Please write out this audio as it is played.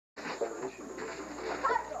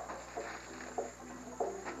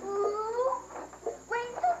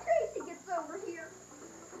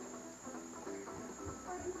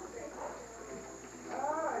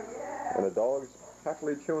And the dogs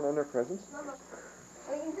happily chewing on their presents. Mama,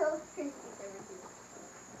 wait until Christy comes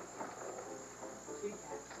here.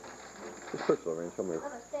 Just push it, I mean, she'll move.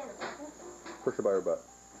 Mama, stand up. Push her by her butt.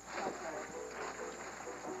 You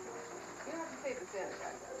don't have to say the Santa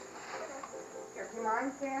guy does. Here, do you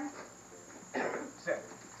mind, Sam? Sam.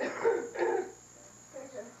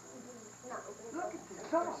 Look at the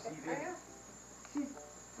dog. This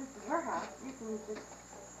is her house. You can just...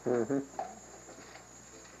 Mm-hmm.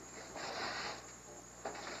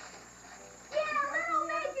 Yeah, little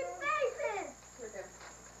making faces!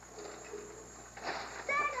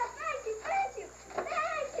 Santa, thank you, thank you,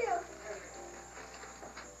 thank you!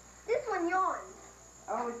 This one yawns.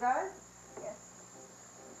 Oh, it does? Yes.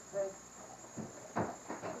 Good.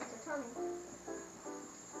 It's a tummy.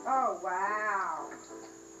 Oh, wow.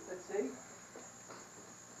 Let's see.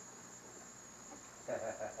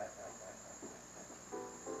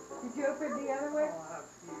 Did you open the other way? Oh, how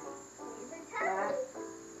cute. He's a tummy.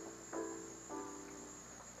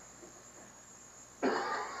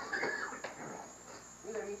 You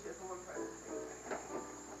let me show someone present.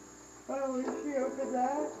 Oh, did she open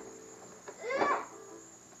that? Ugh!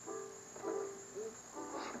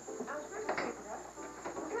 I was supposed to take it up.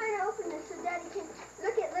 I'm trying to open this so Daddy can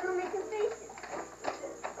look at little making faces.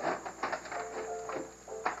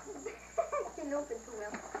 It didn't open too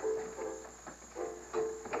well.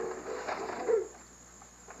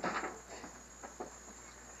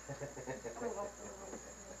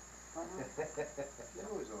 She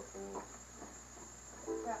always open.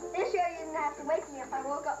 This year you didn't have to wake me if I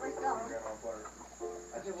woke up myself. Grandma Clark.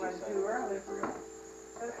 That's It what went she too said. early. They forgot.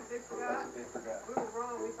 That's what they forgot. That's what they forgot. We were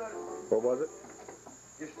wrong. We thought it was... What was it?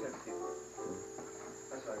 Gift certificate.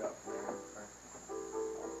 That's what I got from her.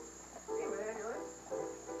 Hey, what did you like?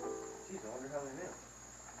 Jeez, I wonder how they knew.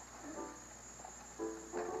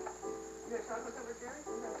 You got chocolate covered cherries?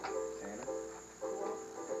 Santa.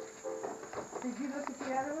 Did you look at the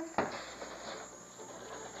other one?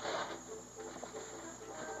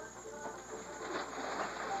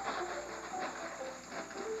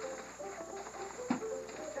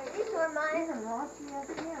 These were mine. Even raunchy as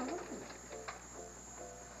hell. Look at it.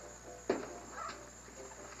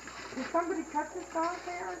 Did somebody cut this off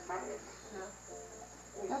there or something?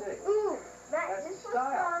 Let me see. Ooh, That's this the was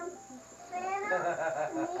style. from Santa,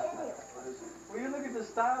 me, and you. Will you look at the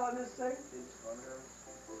style on this thing?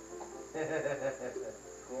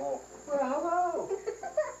 Cool. Well, hello.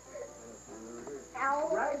 Ow.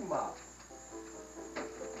 Ragma.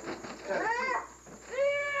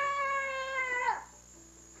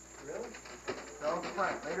 Really? No,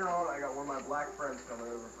 Frank. Later on, I got one of my black friends coming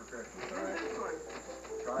over for Christmas. All right? This one.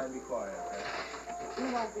 Try and be quiet, okay? We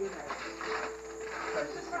won't be there.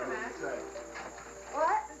 That's just what I say.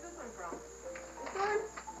 What? Where's this one from? This one?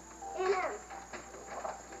 M.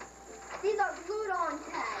 These are glued on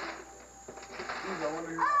tags. Jeez, I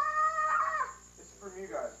wonder who. Ah! This is from you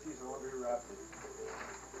guys. Jeez, I wonder who wrapped it.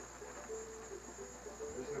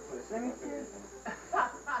 Just gonna put Let me it see.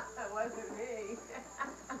 That wasn't me.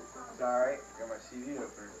 It's alright. Got my CD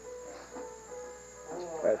opener.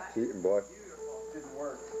 Oh, That's cheating, boy. beautiful. Didn't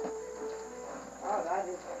work. Oh, that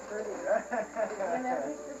is pretty. And that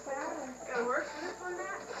Mr. Salad. Got work for this one,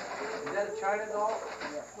 Matt? Is that a China doll?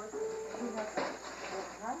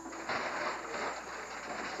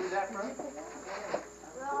 Who's that from?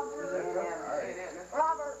 Robert. Alright.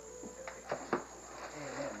 Robert.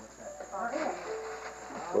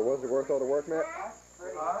 But was it worth all the work, Matt? Huh?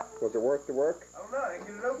 Was it worth the work? I don't know. I didn't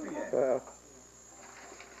get it open yet.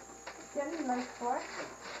 Getting a nice collection.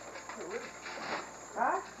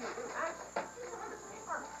 Huh?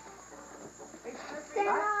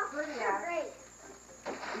 Santa, pretty, you're great.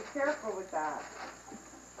 Be careful with that.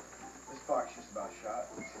 This box just about shot.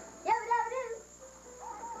 Yabba-dabba-doo.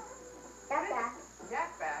 That's that.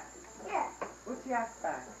 Jack back. Yeah. What's Jack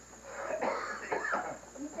back?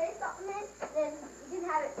 You say something in, then you can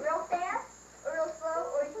have it real fast or real slow,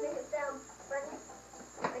 or you can make it sound funny,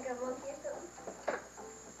 like a monkey or something.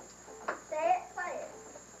 Say it, play it.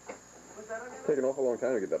 Was that on It's taken an awful long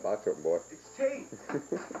time to get that box open, boy. It's tape.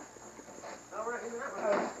 Oh, we're not using that one.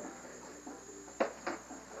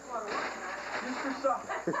 That's a lot of work, Matt. Just for some.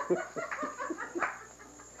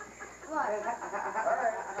 What?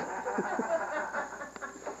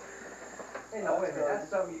 Hey, no, wait a minute.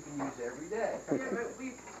 That's something you can use every day. Yeah, but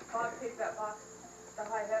we taped that box to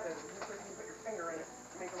high heaven. Just so you can put your finger in it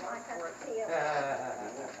to make a line for it.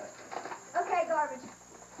 Okay, garbage.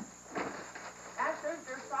 Ash, there's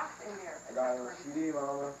socks in there. I got a CD,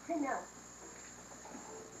 Mama. I know.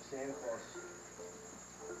 Santa Claus.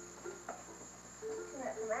 Isn't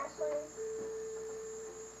that from Ashley?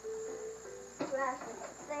 From Ashley.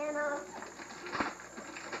 Santa.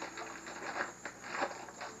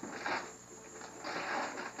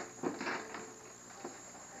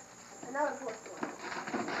 Another porcelain.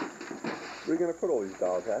 Where are you gonna put all these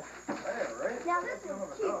dolls, Ash? I know, right? Now this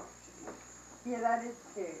one's cute. Yeah, that is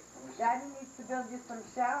cute. Daddy needs to build you some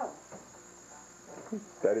shelves.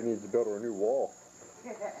 Daddy needs to build her a new wall.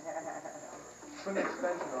 Put an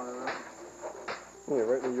extension on it, right? Yeah,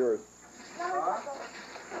 right near yours. Another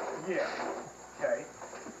Yeah. Okay.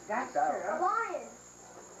 That's That true. a lion.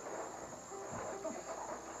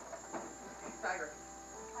 Tiger.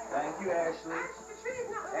 Thank you, Ashley. The tree is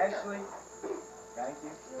not really Ashley. Thank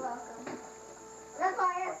you. You're welcome. That's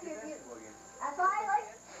why I asked you if you. That's why I like.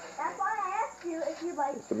 That's why I asked you if you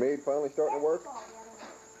like. Is the maid finally starting to work? baseball the other day.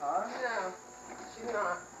 Huh? No, she's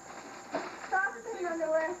not. Socks and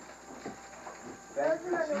underwear. Thank you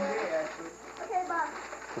for the CD, Ashley. Okay, bye.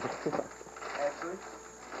 Ashley.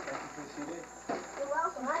 Thank you for the CD. You're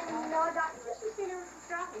welcome. I didn't even know I got you. She's seen her with the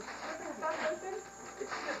stocking. Open the box open.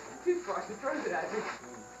 It's just a toothbrush and throws it at me.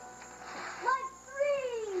 Like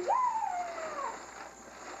 3! Yeah!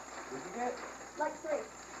 What'd you get? Like 3.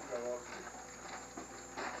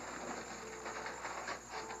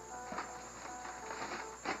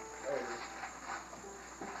 There it is.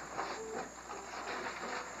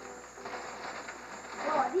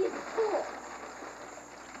 Oh, these are cool.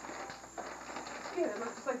 Yeah, they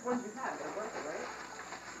look just like ones you have. They're working, right?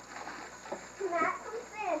 Matt from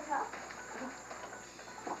Santa.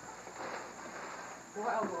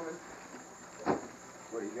 Wild woman.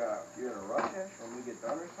 What do you got? You in a rush, Ash? When we get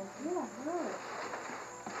done or something? Yeah, really.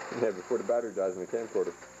 Yeah, before the battery dies in the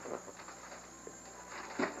camcorder.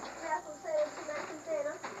 Matt from Santa to Matt from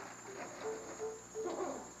Santa.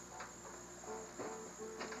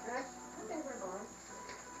 Ash, I think we're gone.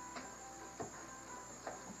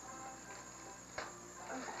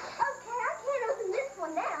 Okay, I can't open this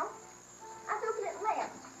one now. I have to open it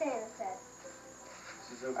last, Santa said.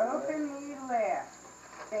 She's open. Open the last.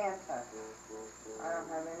 Santa. I don't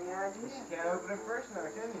have any idea. You can't open it first now,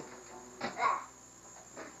 can you? Ah,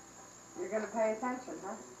 You're gonna pay attention,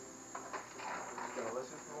 huh? Gonna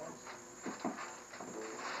listen for once?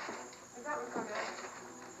 Is that one coming out?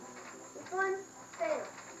 this one, Santa.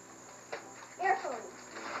 Earphones.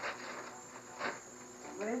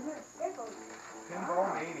 What is it? Earphones.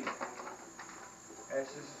 Pinball Mania. Ash,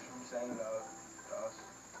 this is from Santa to us.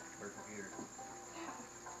 For computer.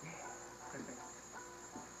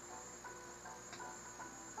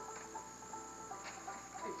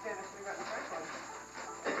 Hey, Santa should have gotten the first one.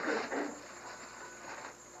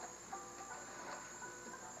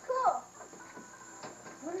 Cool.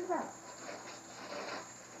 What is that?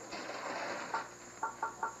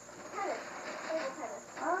 Tennis. Table tennis.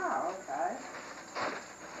 Oh, okay.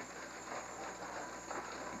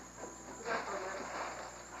 Is that from that?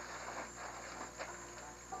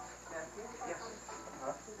 Matthew? Yes.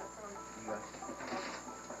 Huh? Who's that from? Yes.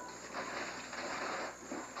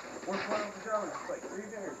 What's wrong with the drum? It's like 3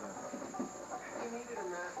 fingers on it. You needed a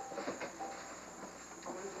mat.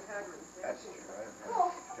 What is the Hagrid? That's true. I have Cool.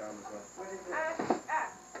 pajamas on. What is it?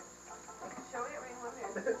 Ash. Show me it when you want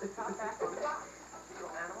to. Top back on.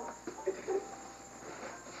 Little animal.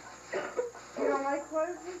 You don't like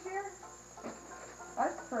clothes this year?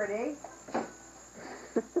 That's pretty.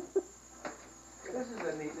 This is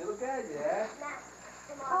a neat little gadget, Ash. Matt,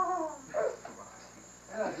 come on. Oh,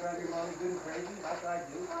 Yeah, drive your mommy good and crazy, like I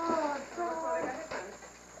do. oh, So that's why they God. got headphones.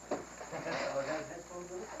 Oh, that headphones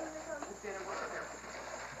with it? It's Santa working there.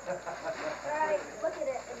 Alright, look at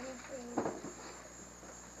it and you please.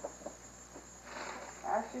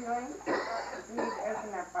 Ashley Lane, you need to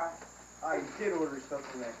open that box. Ah, you did order stuff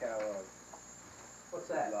from that catalog. What's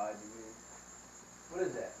that? Lied to me. What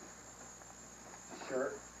is that?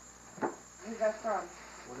 Shirt. Who's that from?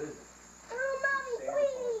 What is it? Oh, Mommy, Santa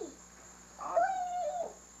Tweety! Ah,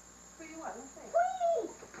 Tweety! Who you want? Let me see. Tweety!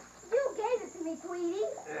 You gave it to me, Tweety.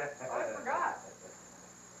 Oh, I forgot.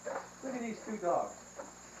 Look at these 2 dogs.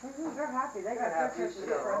 They're happy. They They're got happy pictures as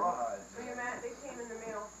of hell. different. So you Matt, they came in the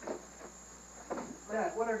mail.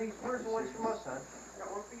 Dad, what are these? Where's the ones from us, son? I got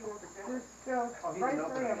one for you, one for Jen. There's still Oh, he right didn't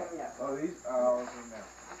open 3 it of them yet. Oh, these? Oh, in there.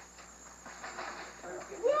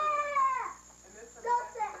 Yeah! And this from Go, Matt,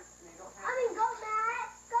 Seth. and they don't I have mean, go, Matt!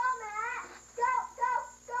 Go, Matt! Go, go,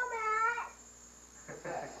 go, Matt!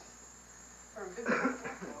 her invisible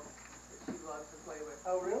pencil that she loves to play with.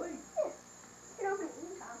 Oh, really? Yeah. You can open it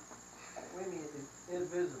anytime. What do you mean it's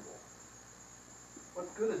invisible? What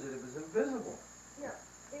good is it if it's invisible?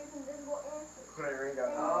 There's invisible answers. Clary And got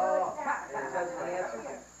you Oh. know exactly. Is that the answer?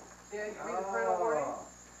 Yeah, you read the parental warning.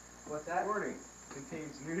 What's that? Warning.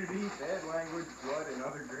 Contains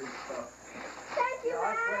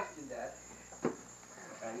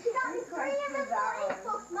got me Three 3 questions invisible out. ink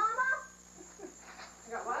books, Mama. You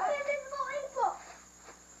got 3 what? invisible ink books.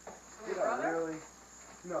 From Did your I brother? really?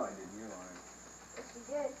 No, I didn't. You're lying. Yes, you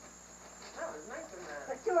did. That was nicer than that.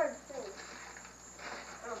 But 2 are the same.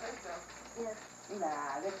 I don't think so.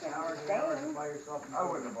 Nah, they can't Hours be the and hours to same. buy yourself. I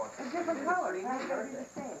wouldn't have bought They're that. different They're colors, pretty how neat, can aren't they be the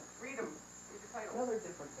same? Read them. Read the titles. No, they're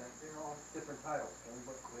different things. They're all different titles. Game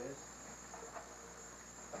book quiz.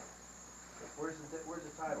 Where's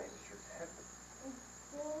the titles?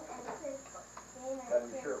 Game and quiz book. Game and Got your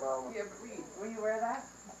quiz shirt, book. Mama? Yeah, but read. Will you wear that?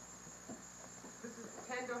 This is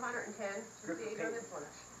 10 to 110. Good What's the age on this one?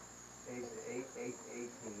 8 to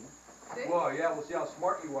 18. See? Well, yeah, we'll see how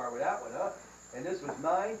smart you are with that one, huh? And this was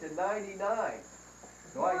 9 to 99.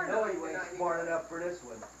 So I More know 9 you to ain't 99. smart enough for this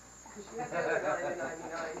one. Because she had the other 9 to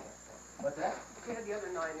 99. What's that? She had the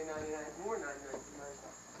other 9 to 99. More 9 to 99.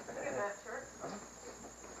 Look at that shirt.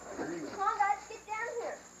 Come on, guys, get down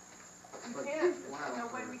here. You can't. There's no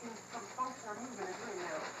way we can function or move in a room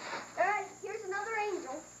now. Alright, here's another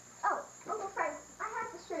angel. Oh, Uncle Frank, I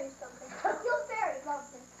have to show you something. You'll very love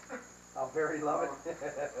this. I'll very love it.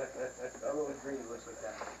 That little green looks like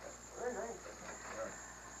that. Very nice.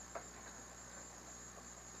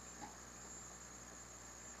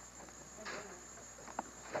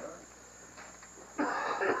 I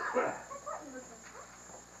thought you looked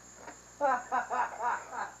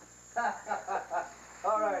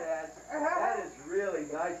All right, Ad. That is really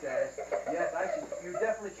nice, Ad. Yes, you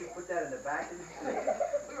definitely should put that in the back of the tree.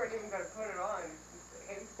 We weren't even going to put it on.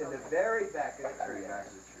 In the very back of the tree, Ad.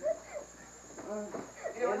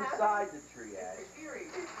 You know what happened? Inside the tree, Ad. It's the series.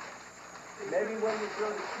 Maybe when you throw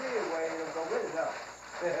the tree away, it'll go with it, huh?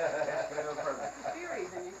 It's the series,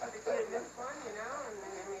 and you said you can't miss one, you know, and then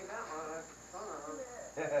you made that one.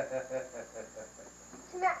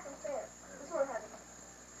 To Matt from Sam. This one has it.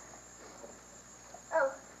 Oh,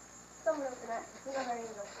 someone else in that. Another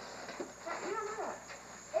angel. You don't know that.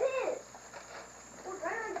 It is. Well,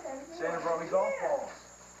 right on the center. Santa brought me golf balls.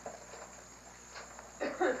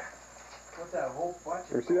 What's that, a whole bunch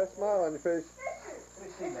You of... see that smile on your face? Let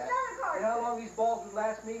me see It's that. another card. You know how long these balls would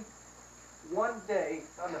last me? One day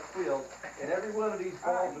on the field, and every one of these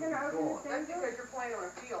balls would be gone. That's because you're playing on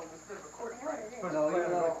a field instead of a court. Yeah, it is. No, you're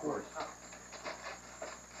not, of course.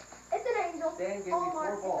 It's an angel. Dan gave me All 4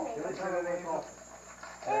 marked balls. as The an only angel. time I went golf.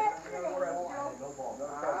 It's an I angel. had no balls.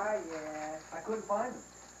 Ah, yeah. I couldn't find them.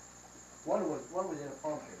 One was in a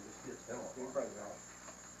pumpkin. It was just fell off.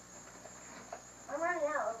 I'm running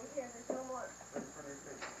out over here. There's no more. I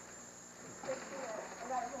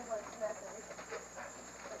got a whole bunch of messages.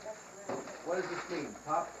 What does this mean?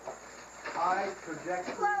 High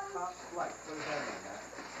trajectory, Close. top flight. What does that mean, Matt?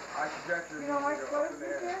 I trajectory. You don't like go up clothes in the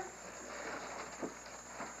this air. year?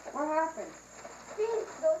 What happened? See,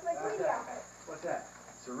 those my Tweety Okay. outfit. What's that?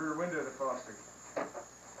 It's the rear window of the Foster.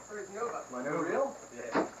 Or his Nova. My For Nova. real?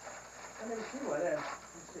 Yeah. I never seen one of them.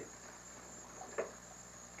 Let's see.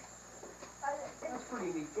 That's a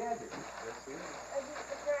pretty neat gadget. Is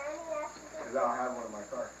there any ashes? Because I don't have one in my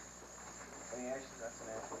car. Any action? That's an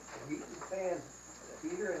action. A heat and fan, a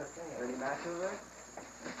heater and a fan. Any matches there?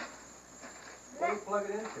 What do you plug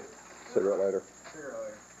it into? Cigarette lighter. Cigarette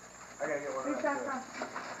lighter. I gotta get one Who's of that them. from?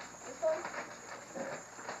 This one?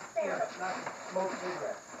 Yeah, Santa. not smoke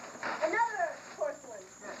cigarettes. Another porcelain.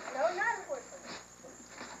 No, not a porcelain.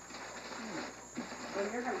 Well,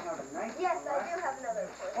 you're gonna have a nice Yes, one. I do have another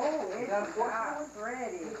porcelain. Oh, it's that a porcelain?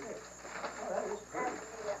 ready. Oh, that is I have pretty. to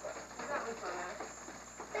do that one. Where's that one from, Matt?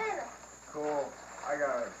 Santa. Cool. I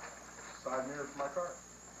got a side mirror for my car.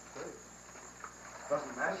 Great.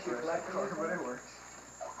 Doesn't match She the rest of the car, collecting but these it works.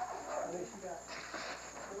 How many she got?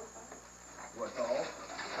 What's all?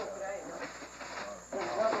 Oh, today, no? Then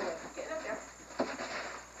double it. Getting up there.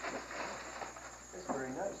 That's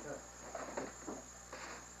very nice, huh?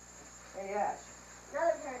 Hey, Ash,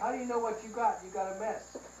 Another pair. how do you know what you got? You got a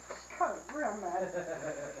mess. Oh, real mad.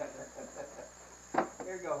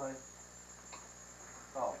 Here you go, honey.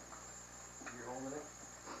 Oh, you're holding it?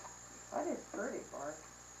 That is pretty, Bart.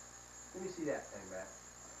 Let me see that thing, Matt.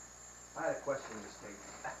 I had a question this tape.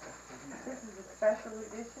 This is a special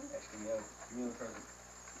edition. Extra meal. Meal present.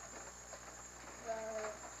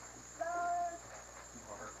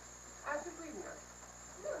 How's it reading her?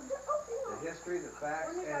 The history, the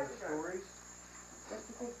facts, and the stories. What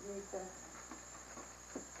you think, Lisa?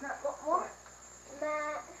 What?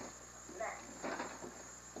 Matt.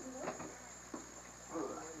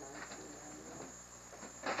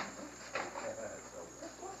 So,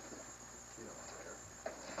 you don't matter.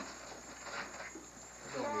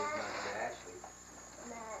 Don't be as nice to Ashley.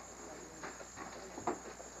 Matt.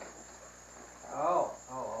 Oh.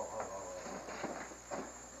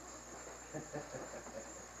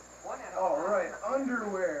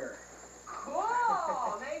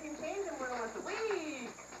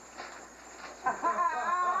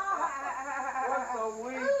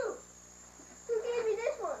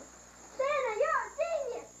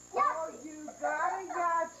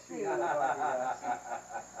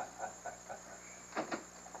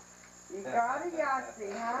 Got a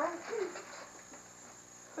Yahtzee, huh?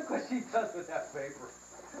 Look what she does with that paper.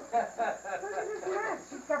 Look at this mess.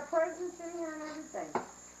 She's got presents in here and everything.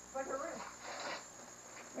 Like a room.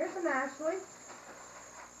 Here's an Ashley.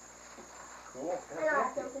 Cool. I know I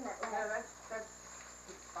have to open that No, letter. that's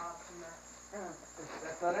Bob's and that.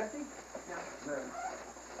 That's not empty? No.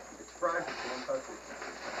 It's fried, so don't touch it.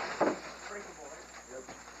 Breakable, right? Yep.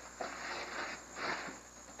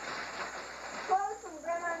 Clothes from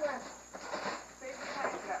Grandma and Grandpa. Save the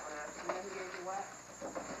tag for that one, Ashley, and then he gave you what?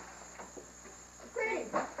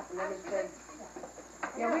 Pretty. Let me Ashley, see. like to see that.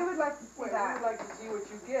 Yeah, we would like to see Wait, we that. would like to see what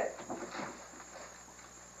you get. What'd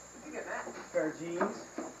you get, Matt? Pair of jeans.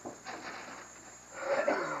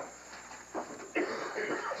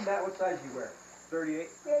 Matt, what size you wear? 38,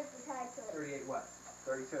 Here's the tag to it. 38 what?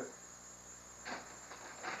 32.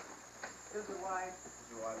 Those are wide. Those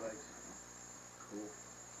are wide legs. Cool.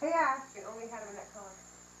 Hey, Ash, You can only have them in that color.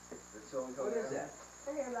 It's the only color. What is I have. that?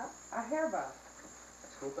 And here, Bob. a hair bow.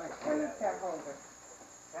 It's cool, thanks. Ponytail holder.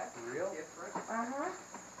 That's Real? different. Uh-huh.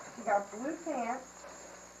 She got blue pants.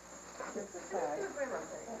 Just a This tag. is a grandma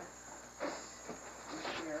thing.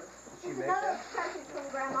 Here. Did she Here's make another that? present from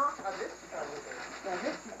Grandma. Oh, this you probably did. Now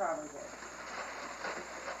this you probably did.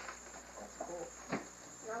 That's cool.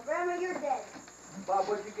 Now, Grandma, you're dead. Bob,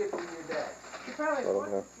 what'd you get from your dad? You probably I don't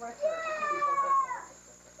bought know. the sweatshirt. Yeah!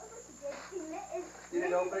 Look what she did. She knitted. You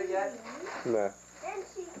didn't open it yet? Nah. Then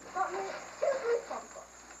she got me 2 goosebump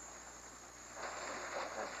books.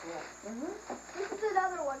 That's cool. Mm-hmm. This is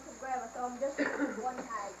another one from Grandma, so I'm just using one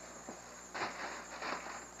tag.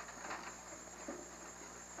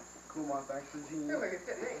 Cool, Mom. Thanks for the jeans. Feels like it's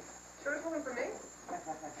fit me. Sure there's one for me? Or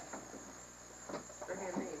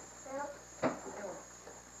handmade. Yep.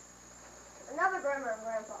 Another Grandma and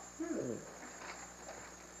Grandpa.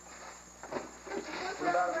 What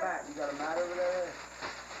about a mat? You got a mat over there?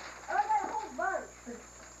 Oh, I got a whole bunch.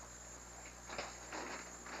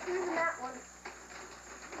 Here's that one.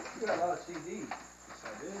 You got a lot of CDs. Yes, I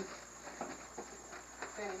did.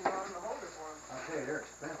 Saying you brought in the holder for him. I'll tell you, they're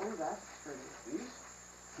expensive. Oh, that's pretty. These?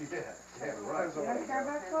 Yeah, Depends You on don't what you care got.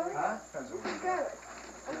 about clothes? Huh? Depends on This what is you got. good.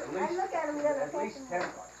 At I least, look at them the other at least day.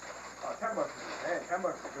 10 bucks. Oh, 10 bucks is, hey, 10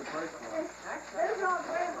 bucks is a good price for one. Actually, Those are all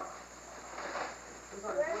Grandma. Those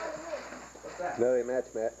are Grandma good. and me. What's that? No, they match,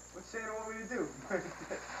 Matt. What's Santa want me to do? Put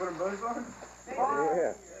them bows on? They Oh. are.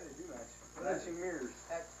 Yeah. Yeah, they do match. Matching mirrors.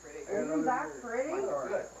 That's pretty. Yeah, Isn't those that mirrors. pretty? My car.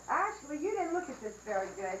 Good. Ashley, you didn't look at this very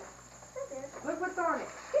good. This is Look what's on it.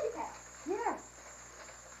 kitty cat. Yes.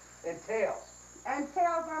 And tails. And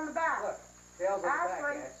tails on the back. Look, tails on the back,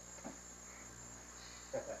 Ashley. Ash.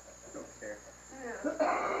 Don't care. No.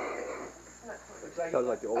 Not cool. Looks like Sounds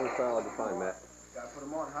like the only style I could find, Matt. Gotta put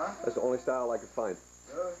them on, huh? That's the only style I could find.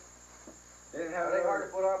 They didn't have Are they hard to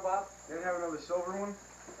another, put on, Bob? they didn't have another silver one?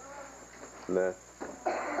 Nah.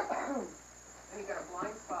 And you got a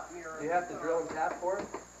blind spot mirror. Do you have to drill and tap for it?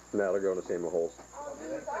 Nah, they're going the same holes. All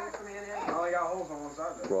These these are are. from Ann I only got holes on one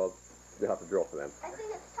side though. Well, you have to drill for them. I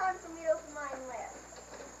think it's time for me to open mine last.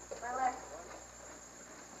 My last one.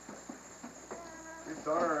 It's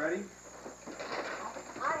done already?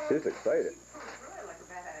 I am. She's excited. Really like a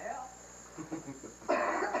bat out of hell.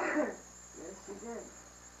 Yes, she did.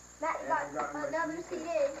 Matt And I've got gotten my another CD. CD.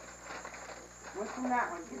 What's in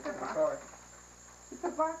that one? Get the My box. car. Get the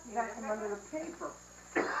box. You got some under the paper.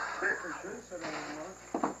 Pretty sure it said on the mark.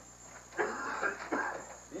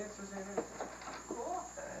 Yeah, it says in it. Cool.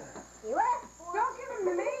 You asked for Don't give them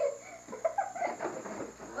to me.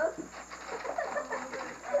 Look.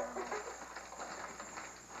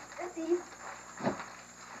 And these.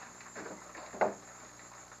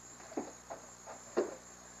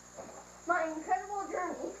 My incredible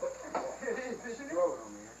journey. It is, isn't it? Throw it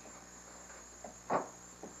on me.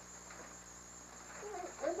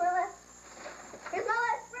 Here's my last. Here's my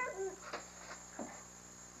last present.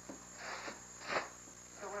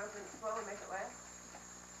 So we'll open it slow and make it last.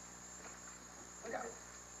 What is it?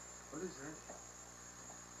 What is this?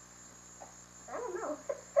 I don't know.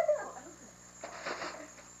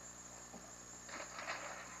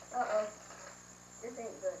 Uh-oh. This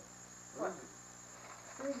ain't good. What is it?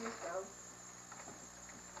 Who's this from?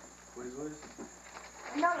 What is this?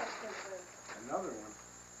 Another quiz win. Another one.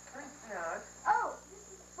 No, it's Oh, this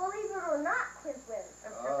is Believe It or Not quiz win.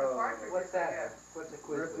 a different cartridge. What's I that? guess. What's a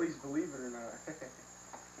quiz? Ripley's Believe It or Not.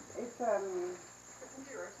 It's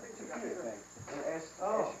Computer, I think you got it. thing. Ask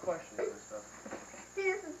Oh. you questions and stuff. See,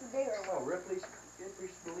 this is the bigger Oh, one. Ripley's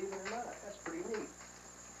Believe It or Not. That's pretty neat.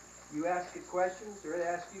 You ask it questions, or they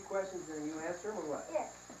ask you questions, and you answer them, or what? Yes.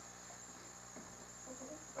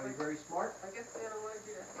 Are you very smart? I guess Santa wanted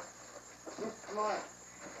you to it's smart.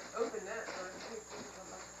 open that first.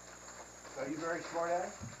 Are you very smart at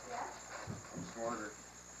it? Yeah. I'm smarter.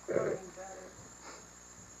 Learning better.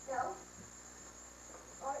 No.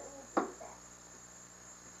 Or it needs to be that.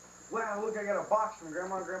 Wow, look, I got a box from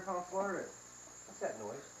Grandma and Grandpa in Florida. What's that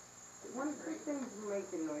noise? What is this thing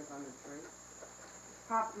making noise on the tree?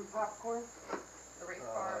 Popping popcorn? The race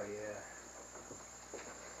Oh, car. yeah.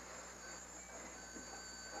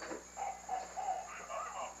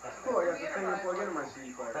 Oh, I got the thing to plug into my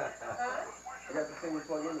CD player. Huh? I got the thing to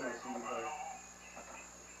plug into my CD player.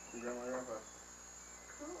 From Grandma and Grandpa.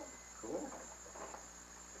 Cool. Cool.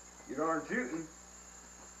 You darn tootin'.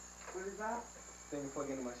 What is that? Thing to plug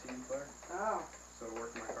into my CD player. Oh. So it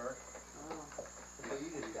work in my car. Oh. So you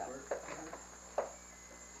just got it.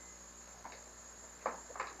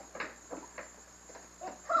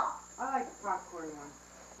 It's tall. I like the popcorn one.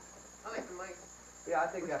 I like the mice. Yeah, I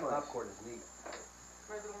think Which that mice? popcorn is neat.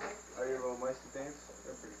 My little mice. Are your little mice that dance?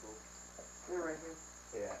 They're pretty cool. They're right here.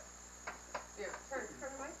 Yeah. Yeah, turn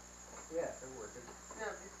the mic. Yeah, they're working. No,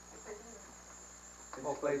 just play the music. They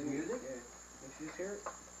Oh, just play plays music? Yeah. Did you just hear it?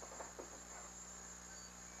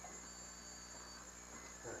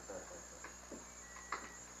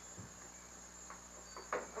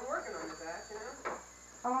 I'm working on the back, you know?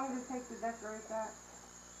 How long does it take to decorate that?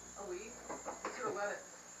 A week. Sort of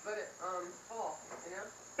let it fall, you know?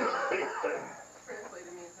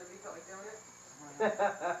 Translated means nobody felt like doing it.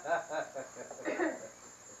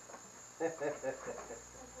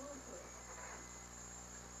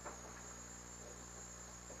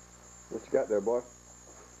 What you got there, boy?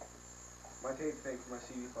 My tape thing for my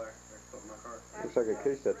CD player. I put in my car. Looks like a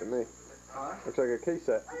key set to me. Huh? Looks like a key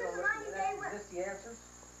set. Oh, there's mine you gave Is with. this the answer?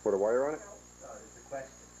 Put a wire on it? No, it's the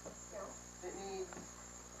question. It needs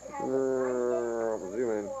It has a mine Zoom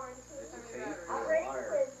in. warranty. It's a how many tape batteries? or a Operating wire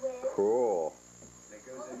quiz with. Cool. that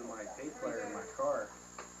goes into my tape player in my car.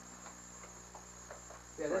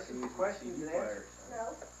 Yeah, So I this can is use my questions CD and player. answers. No.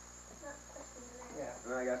 It's not questions and answers. Yeah. And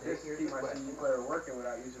then I got this to Here's keep the my question. CD player working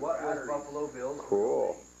without using What was batteries. Buffalo Bill's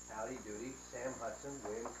Cool. real name? Howdy Doody, Sam Hudson,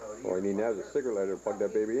 William Cody. All you need now is a cigarette lighter to plug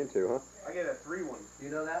that baby into, huh? I get a 3-1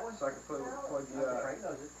 You know that one? so I can plug the Frank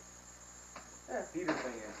knows it. heater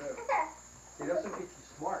thing in too. See, those will get you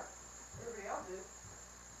smart. Everybody else is.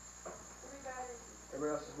 How many batteries?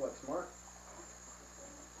 Everybody else is what, smart?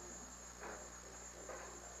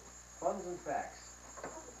 Funs and facts.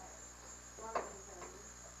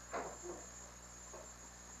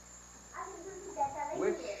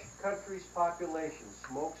 Which country's population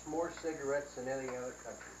smokes more cigarettes than any other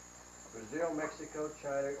country? Brazil, Mexico,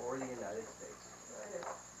 China, or the United States?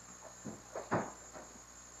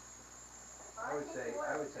 I would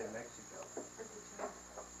say Mexico.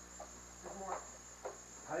 There's more.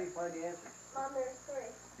 How do you find the answers? Mom, there's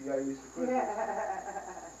 3. You gotta use the quiz.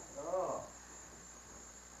 Oh.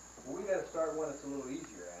 Well, we gotta start one that's a little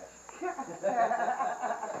easier, Ash. How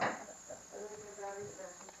many batteries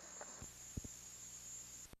there?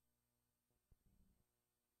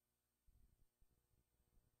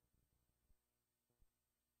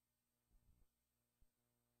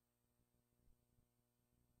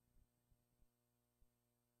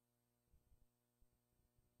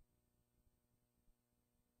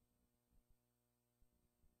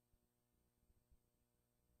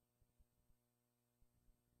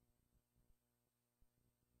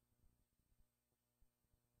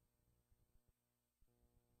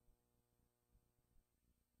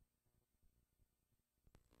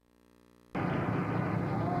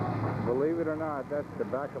 Believe it or not, that's the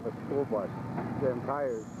back of a school bus. Them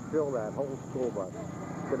tires fill that whole school bus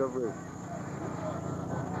to the roof.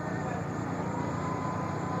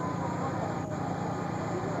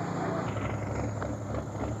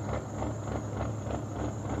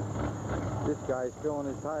 This guy's filling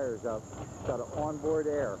his tires up. Got an onboard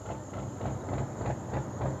air.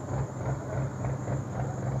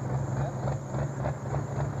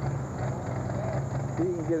 You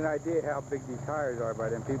can get an idea how big these tires are by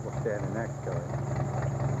them people standing next to it.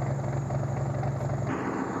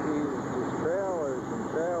 There's trailers and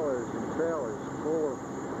trailers and trailers full of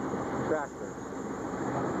tractors.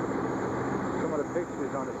 Some of the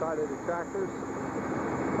pictures on the side of the tractors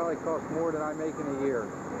probably cost more than I make in a year.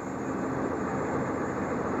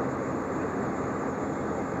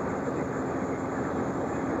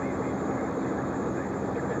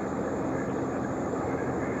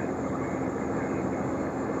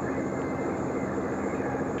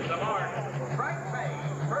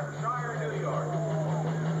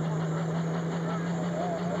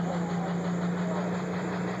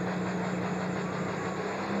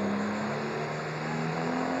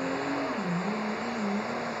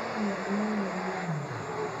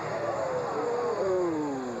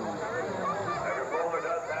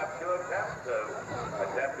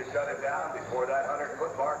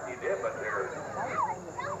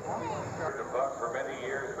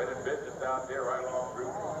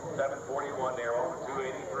 one there over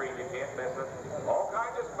 283. You can't miss it. All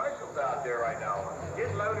kinds of specials out there right now. Skid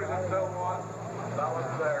loaders and so on. Fellas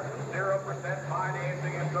there, 0%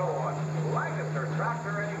 financing and so on. Lancaster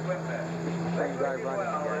Tractor and Equipment. Same guy Thinking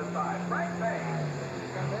running well again. this time. Frank Payne.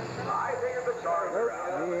 I think it's a Charger Nope,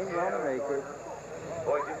 out. he ain't gonna make it.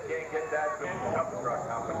 Boy, just can't get that good dump truck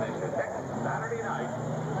competition. Next Saturday night.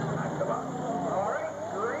 Come on. All right,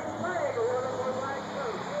 green flag. A little more like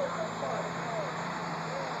food.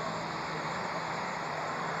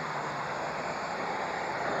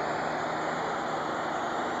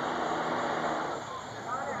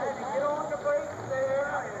 Get on the brakes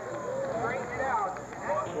there and straighten it out.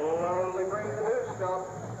 Slowly bring the boost up.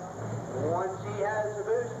 Once he has the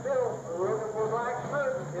boost built, looking for black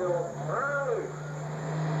smoke, he'll turn loose.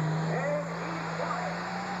 And he's got it.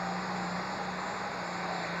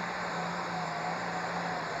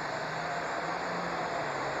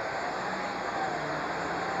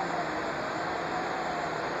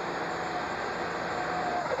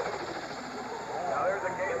 Now there's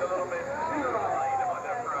a case a little bit too light on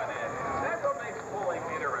the front end. That's what makes pulling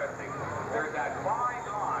interesting. There's that fine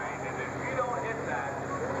line, and if you don't hit that,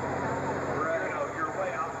 you're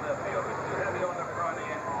way out in the field. It's too heavy on the front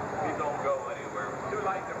end, you don't go anywhere. It's too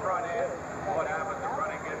light in the front end, what happens? The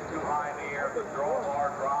front end gets too high in the air, the draw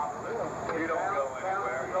bar drops, and you don't go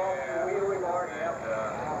anywhere.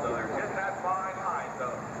 So there's just that fine line. So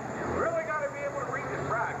you really got to be able to read the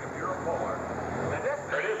track if you're a puller. And this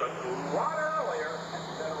it is a lot earlier.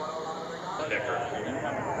 Sticker.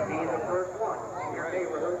 Be the first one. Your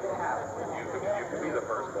neighborhood will have it. You can be the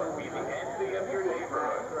first one. Be the envy of your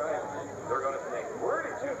neighborhood. They're going to say, where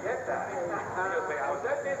did you get that? You'll say, I was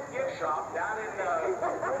at this gift shop down in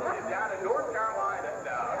North Carolina.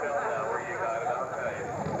 No, where you got it, I'll tell you.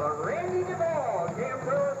 But Randy DeVaugh,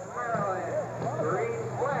 Cambrose, Maryland. Green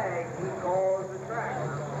flag, he calls the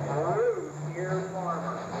tractor. Rude here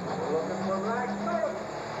farmer. Looking for black smoke.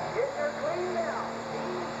 Get your clean out.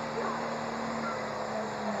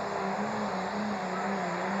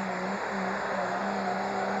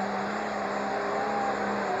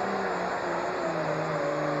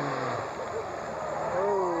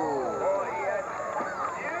 Boy, he had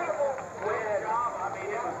beautiful quick job. I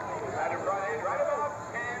mean, it was had it right about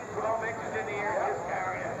 10, 12 inches in the air, just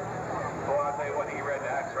carrying it. Boy, I'll tell you what, he read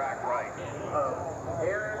that track right.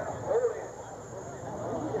 Aaron Holding.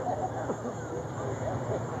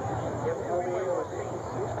 If only it was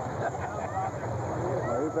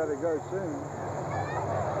Well, he better go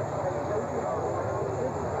soon.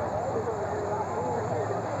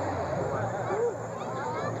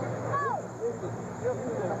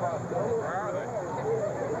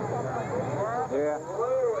 Yeah.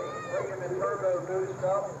 slowly bringing the turbo boost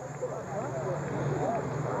up.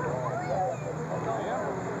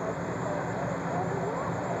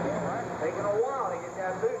 Taking a while to get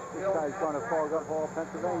that boost This built. guy's going to fog up all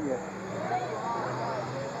Pennsylvania.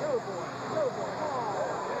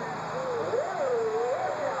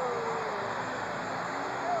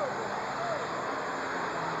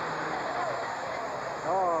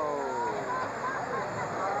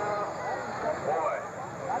 Boy,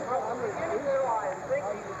 I'm beginning to realize, I think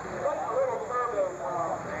he's got a little turbo there.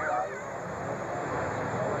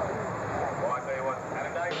 boy, I tell you what, had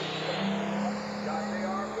a nice got the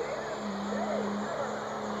RP.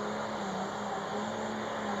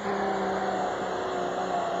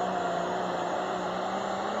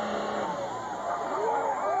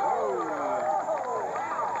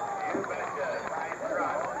 You betcha. Nice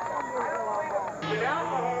try. Get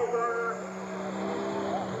alcohol burner.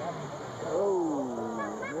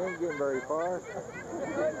 Oh, he ain't getting very far.